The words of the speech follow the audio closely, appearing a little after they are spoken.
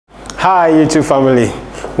Hi YouTube family,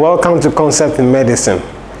 welcome to Concept in Medicine.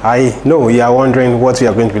 I know you are wondering what we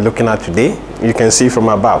are going to be looking at today. You can see from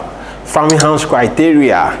above Framingham's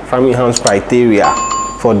criteria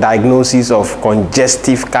for diagnosis of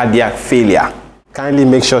congestive cardiac failure. Kindly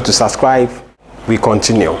make sure to subscribe. We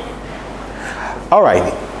continue.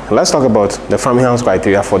 Alright, let's talk about the Framingham's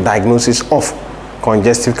criteria for diagnosis of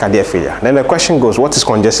congestive cardiac failure. Then the question goes, what is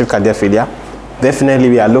congestive cardiac failure? Definitely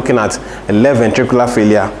we are looking at a left ventricular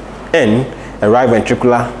failure and a right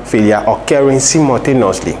ventricular failure occurring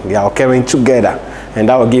simultaneously. They are occurring together, and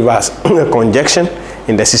that will give us a congestion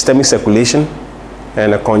in the systemic circulation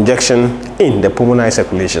and a congestion in the pulmonary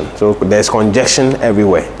circulation. So there's congestion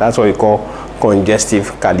everywhere. That's what we call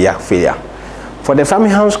congestive cardiac failure. For the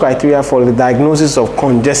Framingham's criteria for the diagnosis of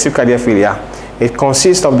congestive cardiac failure, it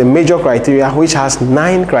consists of the major criteria, which has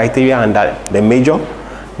 9 criteria under the major.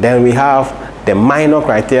 Then we have the minor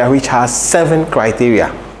criteria, which has 7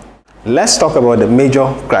 criteria. Let's talk about the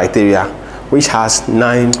major criteria, which has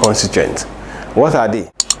 9 constituents. What are they?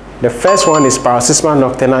 The first one is paroxysmal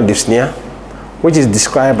nocturnal dyspnea, which is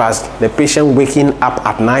described as the patient waking up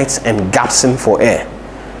at night and gasping for air.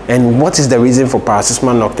 And what is the reason for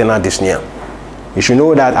paroxysmal nocturnal dyspnea? You should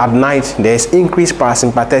know that at night there is increased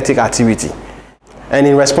parasympathetic activity, and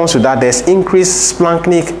in response to that there's increased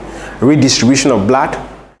splanchnic redistribution of blood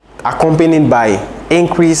accompanied by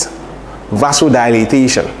increased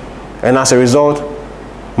vasodilatation, and as a result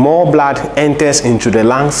more blood enters into the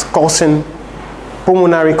lungs, causing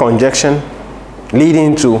pulmonary congestion,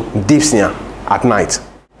 leading to dyspnea at night,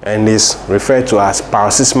 and is referred to as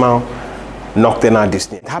paroxysmal nocturnal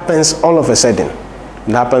dyspnea. It happens all of a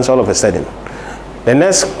sudden. The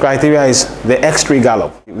next criteria is the X3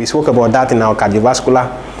 gallop. We spoke about that in our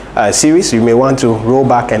cardiovascular series. You may want to roll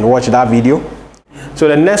back and watch that video. So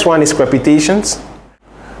the next one is crepitations.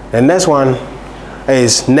 The next one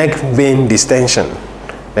is neck vein distension.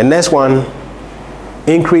 The next one,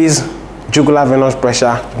 increased jugular venous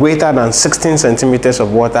pressure greater than 16 centimeters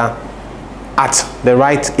of water at the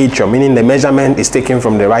right atrium, meaning the measurement is taken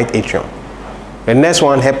from the right atrium. The next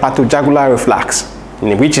one, hepatojugular reflux,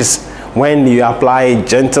 which is when you apply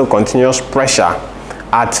gentle continuous pressure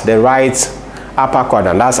at the right upper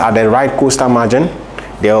quadrant, that's at the right costal margin,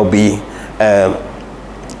 there will be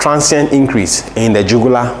a transient increase in the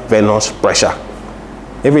jugular venous pressure.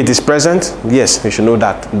 If it is present, yes, you should know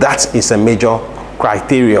that that is a major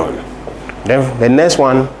criterion. Then the next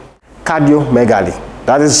one, cardiomegaly.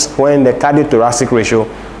 That is when the cardiothoracic ratio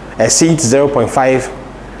exceeds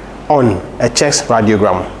 0.5 on a chest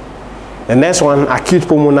radiogram. The next one, acute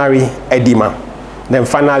pulmonary edema. Then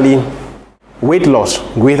finally, weight loss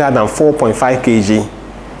greater than 4.5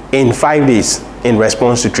 kg in 5 days in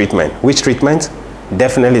response to treatment. Which treatment?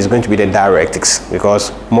 Definitely is going to be the diuretics,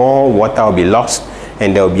 because more water will be lost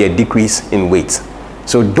and there will be a decrease in weight.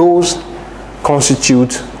 So those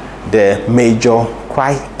constitute the major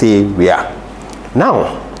criteria.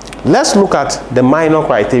 Now, let's look at the minor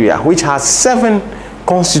criteria, which has 7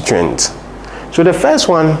 constituents. So the first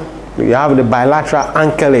one, we have the bilateral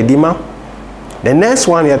ankle edema. The next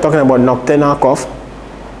one, we are talking about nocturnal cough.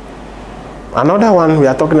 Another one, we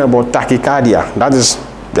are talking about tachycardia. That is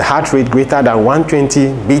the heart rate greater than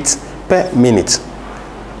 120 beats per minute.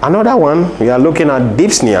 Another one, we are looking at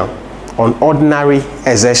dyspnea on ordinary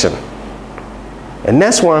exertion. The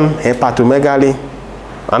next one, hepatomegaly.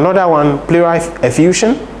 Another one, pleural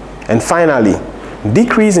effusion. And finally,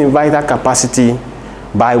 decrease in vital capacity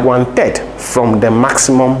by 1/3 from the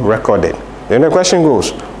maximum recorded. Then the question goes,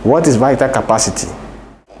 what is vital capacity?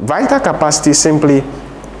 Vital capacity simply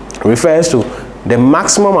refers to the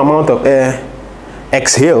maximum amount of air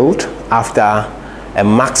exhaled after a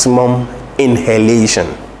maximum inhalation.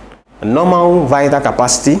 A normal vital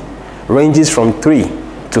capacity ranges from 3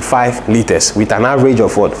 to 5 liters, with an average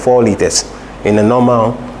of 4 liters in a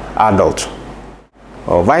normal adult.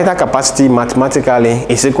 Vital capacity mathematically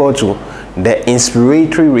is equal to the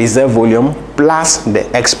inspiratory reserve volume plus the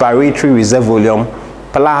expiratory reserve volume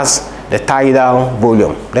plus the tidal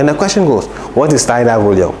volume. Then the question goes, what is tidal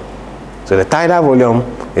volume? So the tidal volume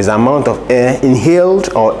is the amount of air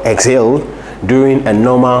inhaled or exhaled during a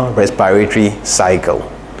normal respiratory cycle.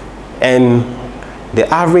 And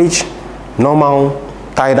the average normal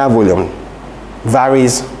tidal volume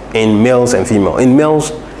varies in males and females. In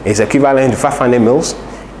males, it's equivalent to 500 mils.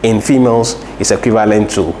 In females, it's equivalent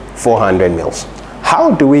to 400 mils. How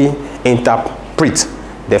do we interpret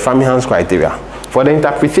the Framingham's criteria? For the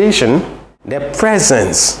interpretation, the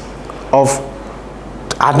presence of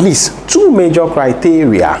at least 2 major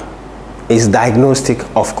criteria is diagnostic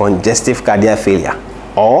of congestive cardiac failure,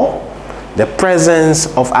 or the presence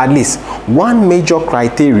of at least one major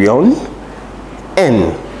criterion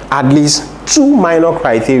and at least two minor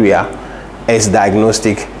criteria is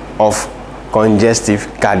diagnostic of congestive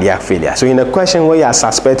cardiac failure. So in a question where you are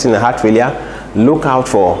suspecting a heart failure, look out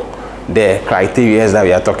for the criteria that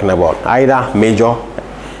we are talking about, either major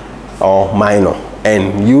or minor,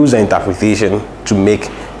 and use the interpretation to make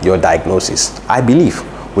your diagnosis. I believe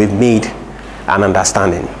we've made an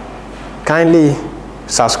understanding. Kindly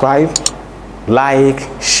subscribe, like,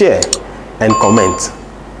 share, and comment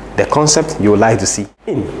the concept you would like to see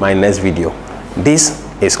in my next video. This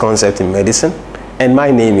is Concept in Medicine, and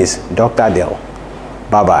my name is Dr. Del.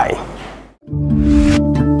 Bye-bye.